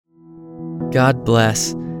God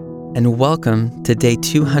bless, and welcome to day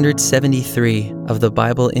 273 of the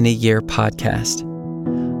Bible in a Year podcast.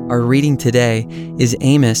 Our reading today is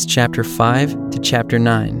Amos chapter 5 to chapter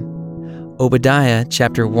 9, Obadiah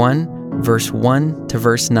chapter 1, verse 1 to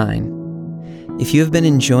verse 9. If you have been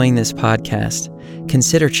enjoying this podcast,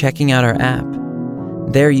 consider checking out our app.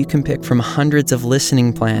 There you can pick from hundreds of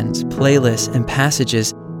listening plans, playlists, and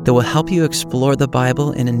passages that will help you explore the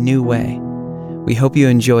Bible in a new way. We hope you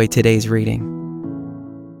enjoy today's reading.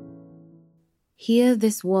 Hear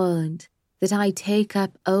this word that I take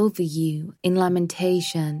up over you in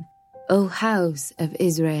lamentation, O house of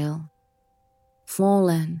Israel.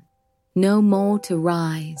 Fallen, no more to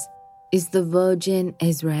rise, is the virgin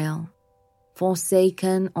Israel,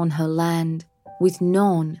 forsaken on her land, with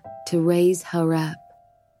none to raise her up.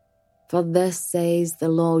 For thus says the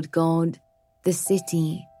Lord God, the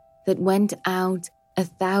city that went out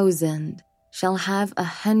 1,000 shall have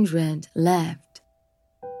 100 left,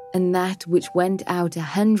 and that which went out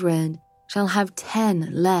 100 shall have 10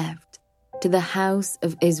 left to the house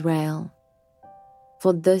of Israel.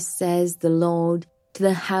 For thus says the Lord to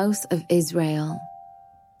the house of Israel,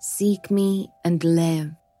 seek me and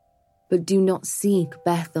live, but do not seek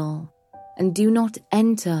Bethel, and do not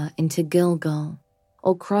enter into Gilgal,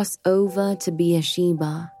 or cross over to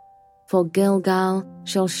Beersheba, for Gilgal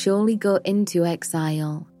shall surely go into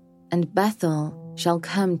exile, and Bethel shall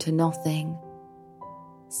come to nothing.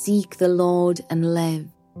 Seek the Lord and live,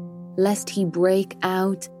 lest he break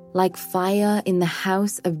out like fire in the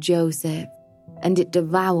house of Joseph, and it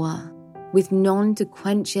devour, with none to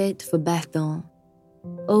quench it for Bethel.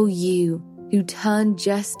 O you who turn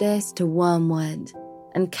justice to wormwood,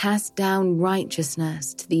 and cast down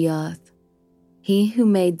righteousness to the earth, he who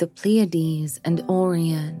made the Pleiades and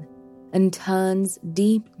Orion, and turns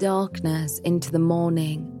deep darkness into the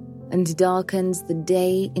morning, and darkens the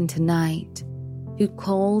day into night, who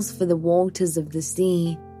calls for the waters of the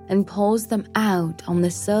sea, and pours them out on the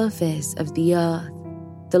surface of the earth.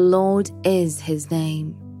 The Lord is his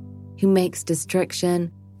name, who makes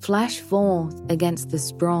destruction flash forth against the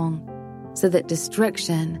strong, so that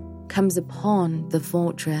destruction comes upon the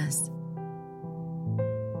fortress.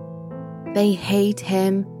 They hate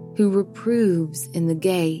him who reproves in the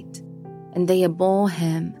gate, and they abhor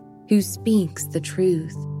him who speaks the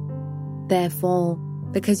truth. Therefore,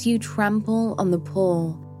 because you trample on the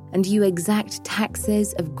poor, and you exact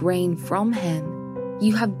taxes of grain from him,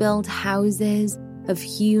 you have built houses of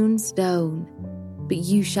hewn stone, but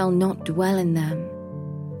you shall not dwell in them.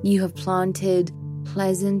 You have planted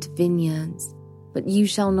pleasant vineyards, but you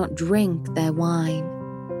shall not drink their wine.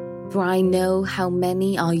 For I know how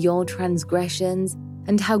many are your transgressions,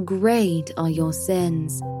 and how great are your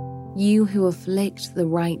sins, you who afflict the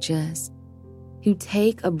righteous, who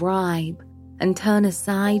take a bribe, and turn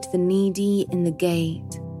aside the needy in the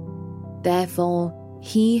gate. Therefore,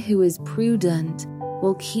 he who is prudent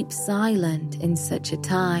will keep silent in such a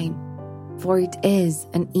time, for it is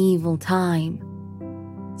an evil time.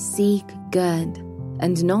 Seek good,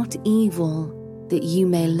 and not evil, that you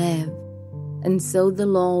may live. And so the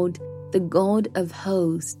Lord, the God of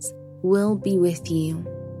hosts, will be with you,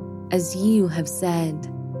 as you have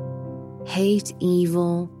said. Hate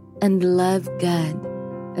evil, and love good,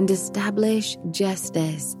 and establish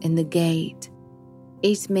justice in the gate.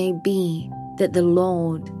 It may be that the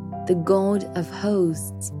Lord, the God of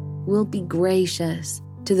hosts, will be gracious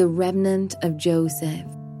to the remnant of Joseph.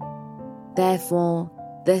 Therefore,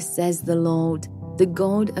 thus says the Lord, the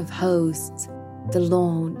God of hosts, the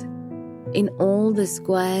Lord, in all the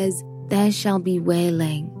squares there shall be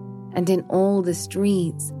wailing, and in all the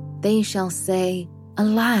streets they shall say,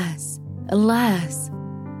 Alas, alas!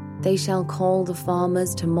 They shall call the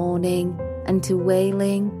farmers to mourning, and to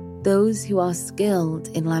wailing those who are skilled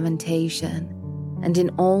in lamentation. And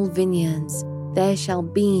in all vineyards there shall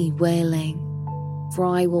be wailing. For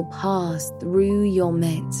I will pass through your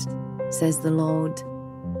midst, says the Lord.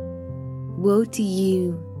 Woe to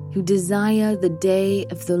you who desire the day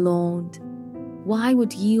of the Lord. Why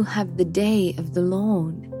would you have the day of the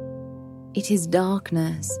Lord? It is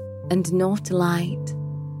darkness and not light,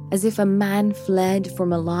 as if a man fled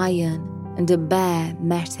from a lion and a bear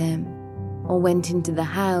met him, or went into the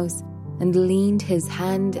house and leaned his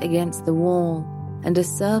hand against the wall, and a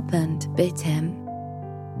serpent bit him.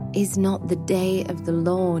 Is not the day of the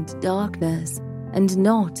Lord darkness, and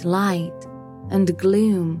not light, and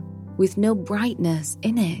gloom, with no brightness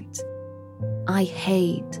in it?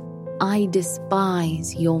 I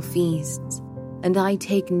despise your feasts, and I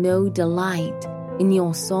take no delight in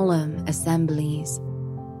your solemn assemblies.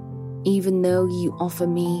 Even though you offer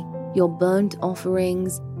me your burnt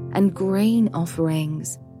offerings and grain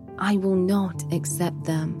offerings, I will not accept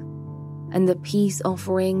them, and the peace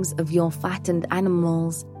offerings of your fattened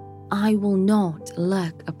animals, I will not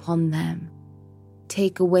look upon them.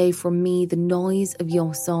 Take away from me the noise of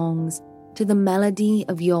your songs, to the melody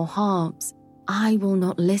of your harps, I will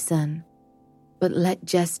not listen. But let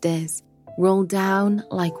justice roll down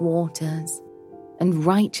like waters, and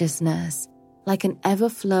righteousness like an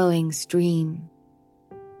ever-flowing stream.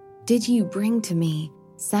 Did you bring to me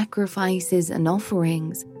sacrifices and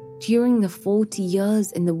offerings during the 40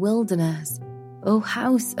 years in the wilderness, O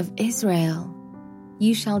house of Israel?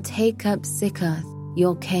 You shall take up Sikkoth,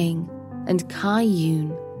 your king, and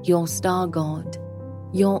Kiyun, your star god,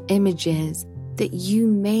 your images that you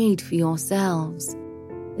made for yourselves,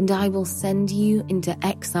 and I will send you into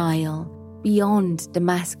exile beyond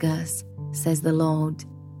Damascus, says the Lord,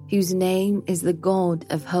 whose name is the God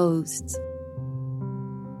of hosts.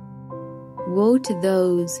 Woe to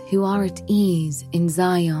those who are at ease in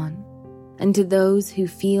Zion, and to those who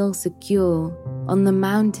feel secure on the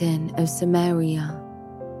mountain of Samaria,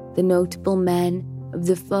 the notable men of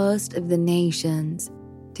the first of the nations,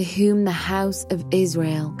 to whom the house of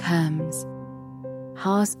Israel comes.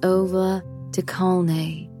 Pass over to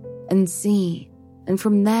Calneh, and see, and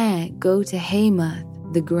from there go to Hamath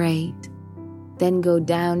the Great. Then go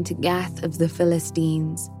down to Gath of the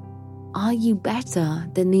Philistines. Are you better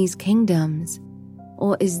than these kingdoms?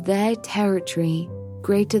 Or is their territory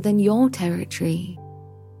greater than your territory?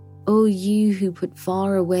 O you who put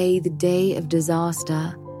far away the day of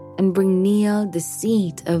disaster, and bring near the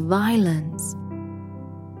seat of violence.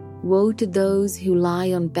 Woe to those who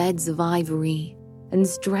lie on beds of ivory, and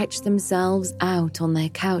stretch themselves out on their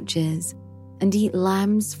couches, and eat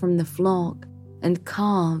lambs from the flock, and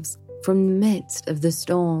calves from the midst of the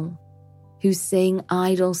stall, who sing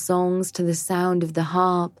idle songs to the sound of the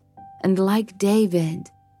harp, and like David,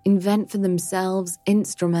 invent for themselves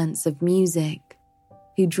instruments of music,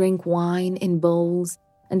 who drink wine in bowls,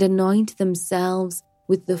 and anoint themselves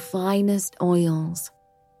with the finest oils,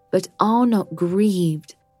 but are not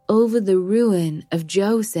grieved over the ruin of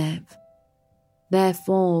Joseph.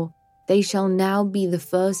 Therefore, they shall now be the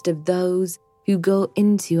first of those who go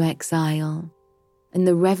into exile, and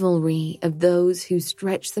the revelry of those who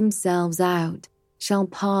stretch themselves out shall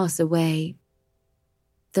pass away.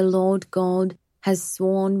 The Lord God has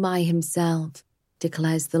sworn by himself,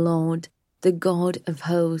 declares the Lord, the God of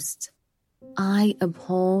hosts. I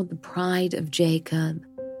abhor the pride of Jacob,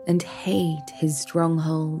 and hate his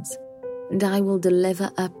strongholds, and I will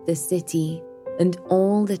deliver up the city, and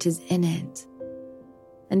all that is in it.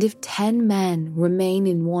 And if 10 men remain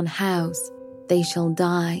in one house, they shall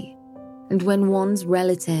die. And when one's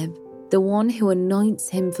relative, the one who anoints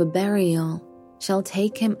him for burial, shall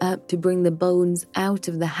take him up to bring the bones out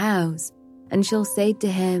of the house, and shall say to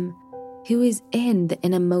him, who is in the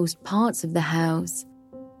innermost parts of the house,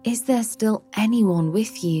 is there still anyone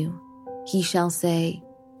with you? He shall say,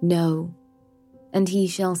 no. And he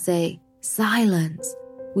shall say, silence,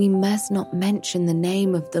 we must not mention the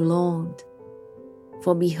name of the Lord.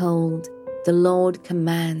 For behold, the Lord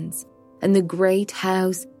commands, and the great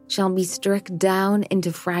house shall be struck down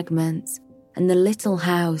into fragments, and the little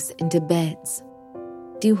house into bits.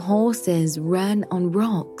 Do horses run on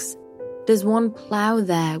rocks? Does one plow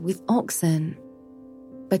there with oxen?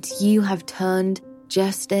 But you have turned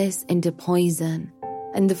justice into poison,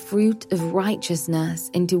 and the fruit of righteousness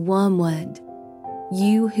into wormwood.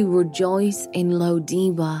 You who rejoice in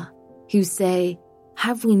Lo-debar, who say,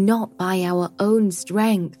 have we not by our own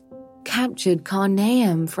strength captured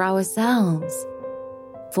Karnaim for ourselves?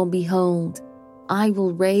 For behold, I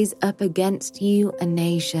will raise up against you a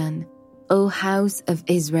nation, O house of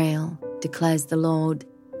Israel, declares the Lord,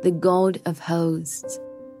 the God of hosts,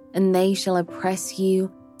 and they shall oppress you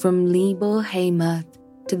from Lebo Hamath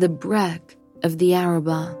to the brook of the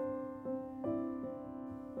Arabah.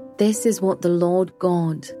 This is what the Lord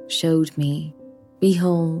God showed me.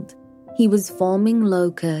 Behold, he was forming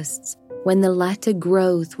locusts when the latter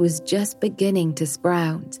growth was just beginning to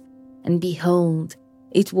sprout, and behold,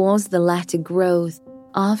 it was the latter growth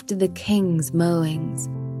after the king's mowings.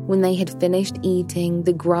 When they had finished eating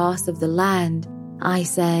the grass of the land, I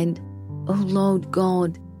said, O Lord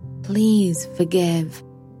God, please forgive.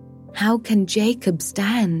 How can Jacob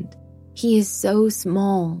stand? He is so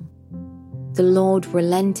small. The Lord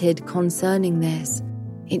relented concerning this.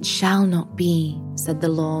 It shall not be, said the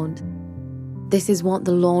Lord. This is what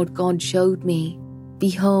the Lord God showed me.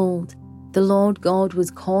 Behold, the Lord God was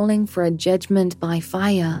calling for a judgment by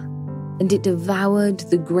fire, and it devoured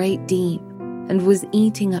the great deep, and was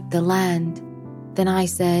eating up the land. Then I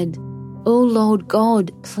said, O Lord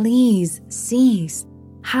God, please cease.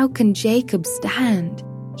 How can Jacob stand?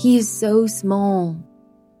 He is so small."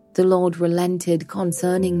 The Lord relented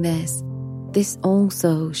concerning this. "This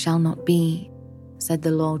also shall not be," said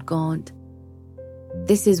the Lord God.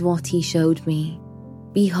 This is what he showed me.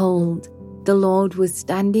 Behold, the Lord was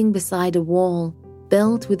standing beside a wall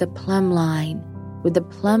built with a plumb line, with the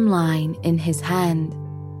plumb line in his hand.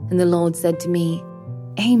 And the Lord said to me,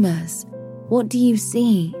 "Amos, what do you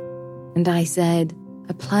see?" And I said,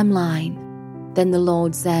 "A plumb line." Then the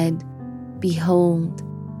Lord said, "Behold,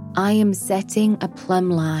 I am setting a plumb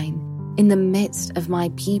line in the midst of my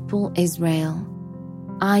people Israel.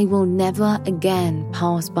 I will never again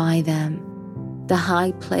pass by them. The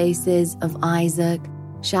high places of Isaac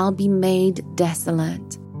shall be made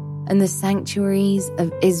desolate, and the sanctuaries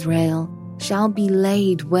of Israel shall be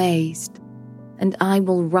laid waste. And I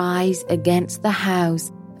will rise against the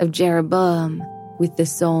house of Jeroboam with the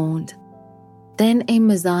sword." Then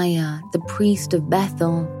Amaziah, the priest of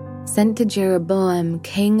Bethel, sent to Jeroboam,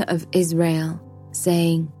 king of Israel,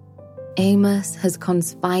 saying, "Amos has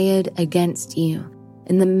conspired against you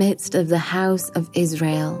in the midst of the house of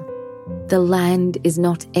Israel. The land is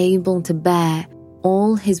not able to bear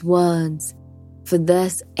all his words. For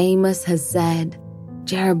thus Amos has said,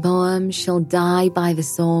 Jeroboam shall die by the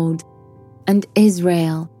sword, and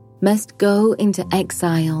Israel must go into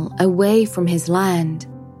exile away from his land."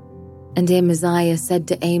 And Amaziah said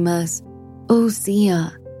to Amos, "O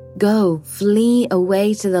seer, go, flee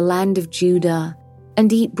away to the land of Judah,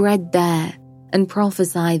 and eat bread there, and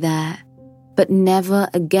prophesy there. But never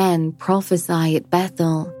again prophesy at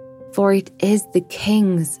Bethel, for it is the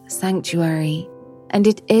king's sanctuary, and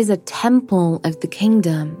it is a temple of the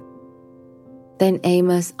kingdom." Then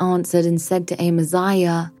Amos answered and said to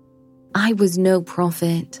Amaziah, "I was no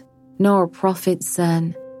prophet, nor a prophet's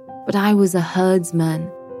son, but I was a herdsman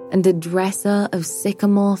and a dresser of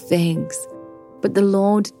sycamore figs. But the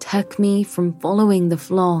Lord took me from following the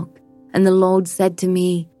flock, and the Lord said to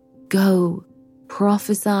me, Go,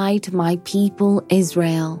 prophesy to my people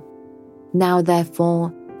Israel. Now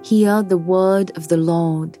therefore, hear the word of the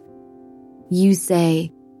Lord. You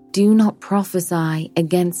say, Do not prophesy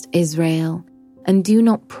against Israel, and do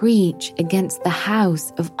not preach against the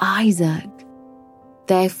house of Isaac.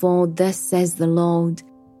 Therefore thus says the Lord,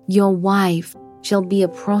 Your wife shall be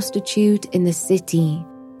a prostitute in the city,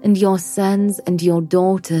 and your sons and your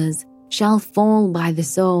daughters shall fall by the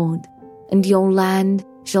sword, and your land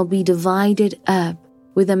shall be divided up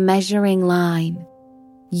with a measuring line.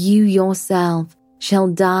 You yourself shall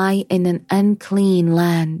die in an unclean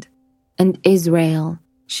land, and Israel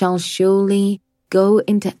shall surely go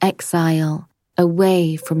into exile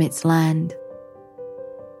away from its land."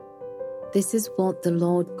 This is what the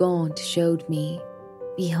Lord God showed me.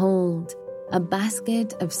 Behold, a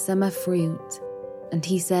basket of summer fruit. And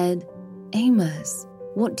he said, Amos,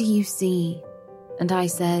 what do you see? And I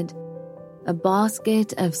said, A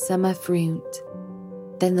basket of summer fruit.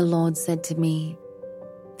 Then the Lord said to me,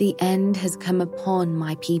 The end has come upon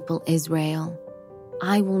my people Israel.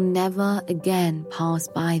 I will never again pass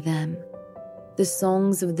by them. The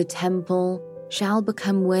songs of the temple shall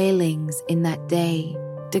become wailings in that day,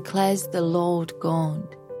 declares the Lord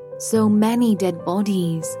God. So many dead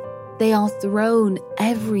bodies, they are thrown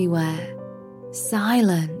everywhere.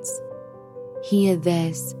 Silence. Hear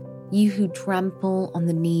this, you who trample on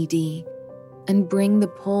the needy, and bring the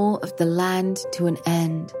poor of the land to an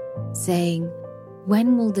end, saying,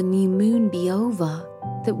 When will the new moon be over,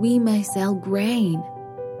 that we may sell grain,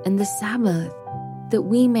 and the Sabbath, that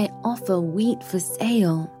we may offer wheat for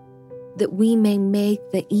sale, that we may make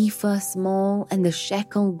the ephah small and the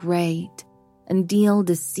shekel great, and deal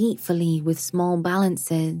deceitfully with small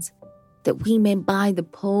balances, that we may buy the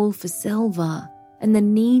poor for silver, and the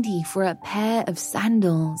needy for a pair of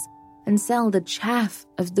sandals, and sell the chaff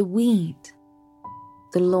of the wheat.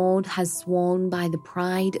 The Lord has sworn by the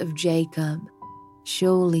pride of Jacob,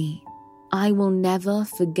 surely I will never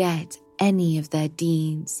forget any of their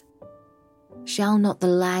deeds. Shall not the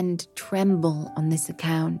land tremble on this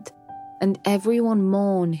account, and everyone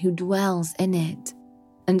mourn who dwells in it,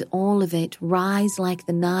 and all of it rise like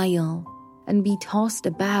the Nile, and be tossed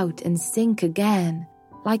about and sink again,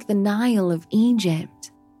 like the Nile of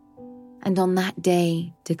Egypt? And on that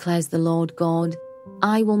day, declares the Lord God,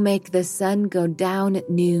 I will make the sun go down at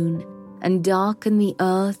noon, and darken the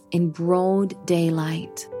earth in broad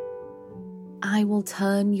daylight. I will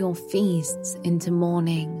turn your feasts into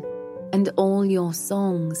mourning, and all your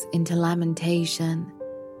songs into lamentation.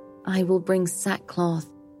 I will bring sackcloth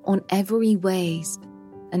on every waist,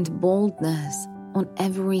 and baldness on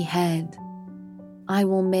every head. I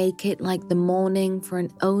will make it like the mourning for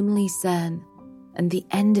an only son, and the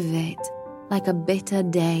end of it like a bitter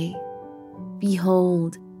day.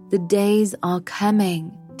 Behold, The days are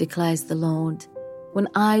coming, declares the Lord, when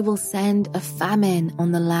I will send a famine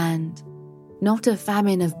on the land, not a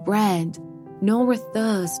famine of bread, nor a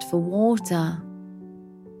thirst for water,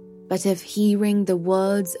 but of hearing the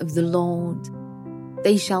words of the Lord.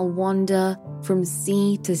 They shall wander from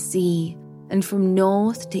sea to sea, and from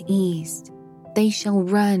north to east. They shall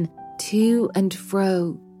run to and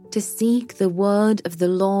fro to seek the word of the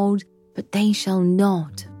Lord, but they shall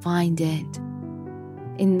not find it.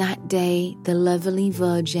 In that day the lovely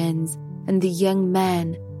virgins and the young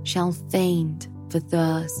men shall faint for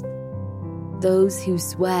thirst. Those who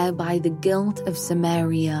swear by the guilt of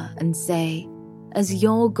Samaria and say, As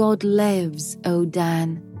your God lives, O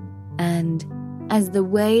Dan, and as the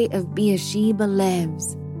way of Beersheba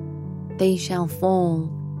lives, they shall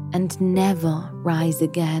fall and never rise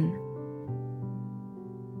again.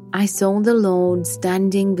 I saw the Lord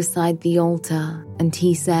standing beside the altar, and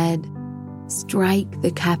he said, Strike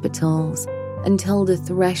the capitals until the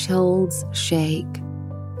thresholds shake,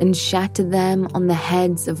 and shatter them on the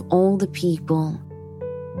heads of all the people.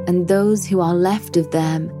 And those who are left of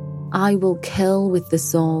them I will kill with the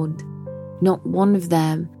sword. Not one of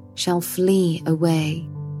them shall flee away,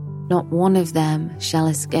 not one of them shall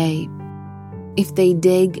escape. If they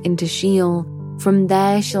dig into Sheol, from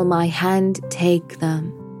there shall my hand take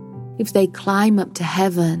them. If they climb up to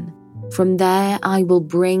heaven, from there I will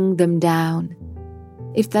bring them down.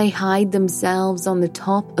 If they hide themselves on the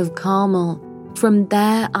top of Carmel, from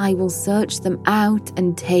there I will search them out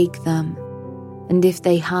and take them. And if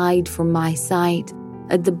they hide from my sight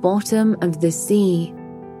at the bottom of the sea,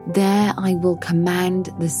 there I will command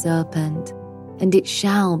the serpent, and it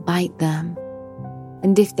shall bite them.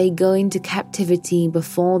 And if they go into captivity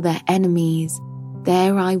before their enemies,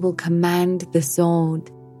 there I will command the sword,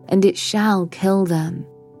 and it shall kill them.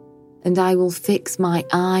 And I will fix my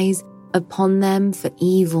eyes upon them for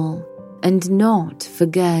evil, and not for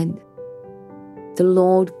good. The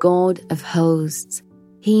Lord God of hosts,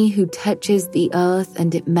 he who touches the earth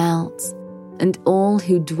and it melts, and all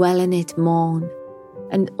who dwell in it mourn,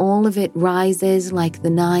 and all of it rises like the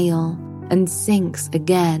Nile, and sinks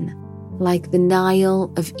again, like the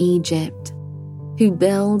Nile of Egypt, who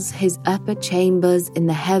builds his upper chambers in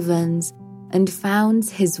the heavens, and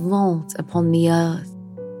founds his vault upon the earth,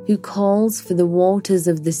 who calls for the waters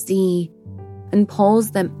of the sea, and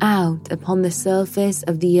pours them out upon the surface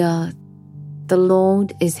of the earth. The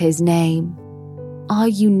Lord is his name. Are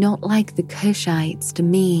you not like the Cushites to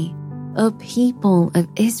me, O people of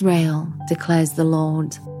Israel, declares the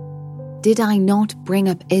Lord? Did I not bring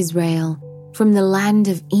up Israel from the land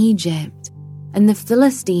of Egypt, and the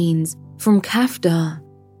Philistines from Kaphtor,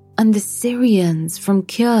 and the Syrians from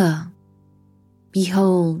Kir?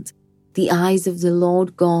 Behold, the eyes of the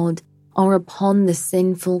Lord God are upon the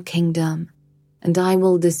sinful kingdom, and I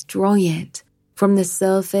will destroy it from the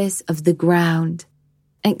surface of the ground,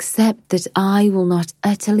 except that I will not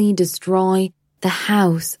utterly destroy the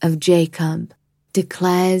house of Jacob,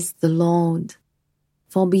 declares the Lord.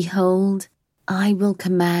 For behold, I will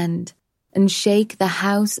command and shake the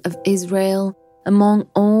house of Israel among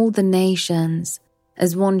all the nations,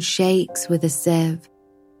 as one shakes with a sieve,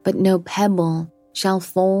 but no pebble shall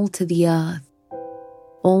fall to the earth.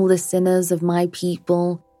 All the sinners of my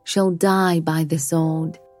people shall die by the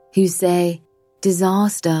sword, who say,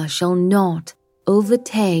 Disaster shall not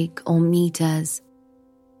overtake or meet us.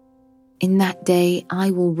 In that day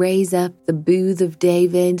I will raise up the booth of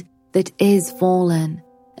David that is fallen,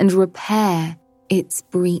 and repair its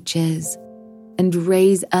breaches, and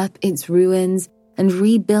raise up its ruins, and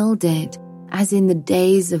rebuild it as in the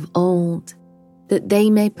days of old, that they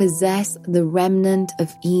may possess the remnant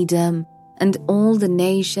of Edom, and all the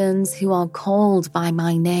nations who are called by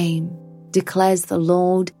my name, declares the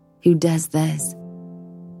Lord who does this.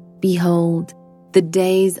 Behold, the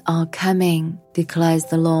days are coming, declares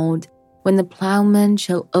the Lord, when the plowman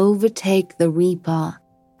shall overtake the reaper,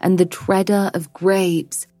 and the treader of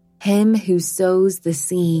grapes, him who sows the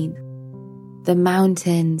seed. The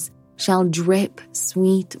mountains shall drip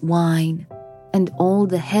sweet wine, and all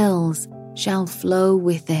the hills shall flow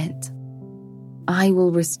with it. I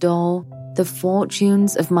will restore the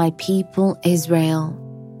fortunes of my people Israel,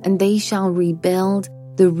 and they shall rebuild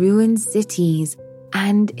the ruined cities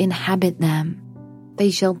and inhabit them.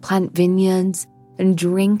 They shall plant vineyards and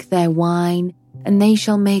drink their wine, and they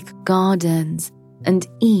shall make gardens and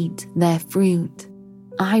eat their fruit.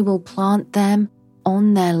 I will plant them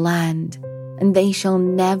on their land, and they shall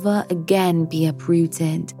never again be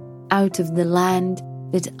uprooted out of the land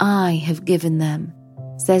that I have given them,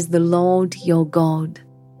 says the Lord your God.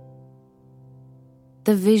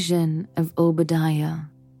 The vision of Obadiah.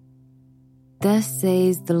 Thus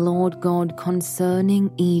says the Lord God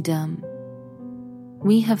concerning Edom.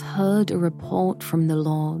 We have heard a report from the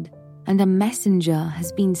Lord, and a messenger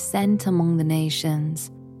has been sent among the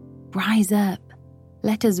nations. Rise up,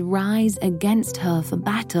 let us rise against her for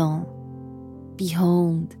battle.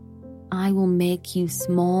 Behold, I will make you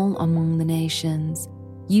small among the nations.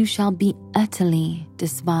 You shall be utterly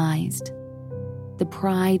despised. The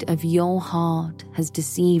pride of your heart has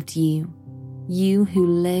deceived you, you who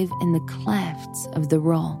live in the clefts of the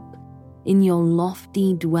rock, in your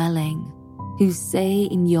lofty dwelling, who say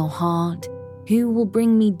in your heart, who will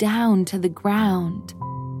bring me down to the ground?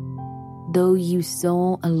 Though you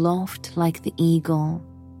soar aloft like the eagle,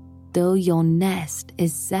 though your nest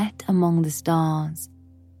is set among the stars,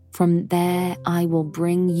 from there I will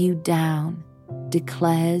bring you down,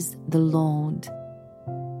 declares the Lord.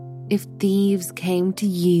 If thieves came to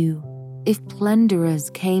you, if plunderers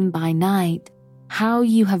came by night, how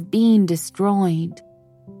you have been destroyed!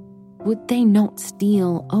 Would they not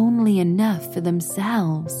steal only enough for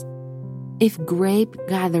themselves? If grape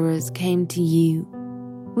gatherers came to you,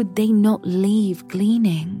 would they not leave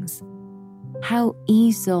gleanings? How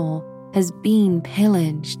Esau has been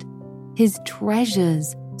pillaged, his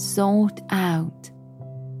treasures sought out.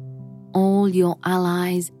 All your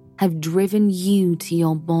allies have driven you to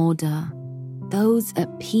your border. Those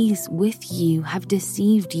at peace with you have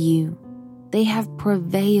deceived you. They have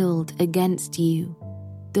prevailed against you.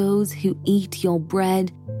 Those who eat your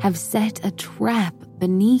bread have set a trap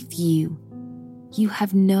beneath you. You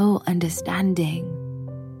have no understanding.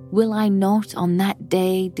 Will I not on that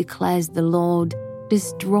day, declares the Lord,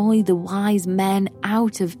 destroy the wise men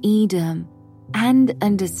out of Edom, and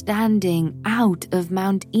understanding out of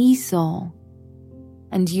Mount Esau?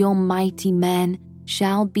 And your mighty men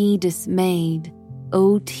shall be dismayed,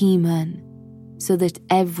 O Teman, so that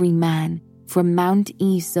every man from Mount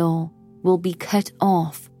Esau will be cut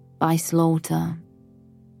off by slaughter.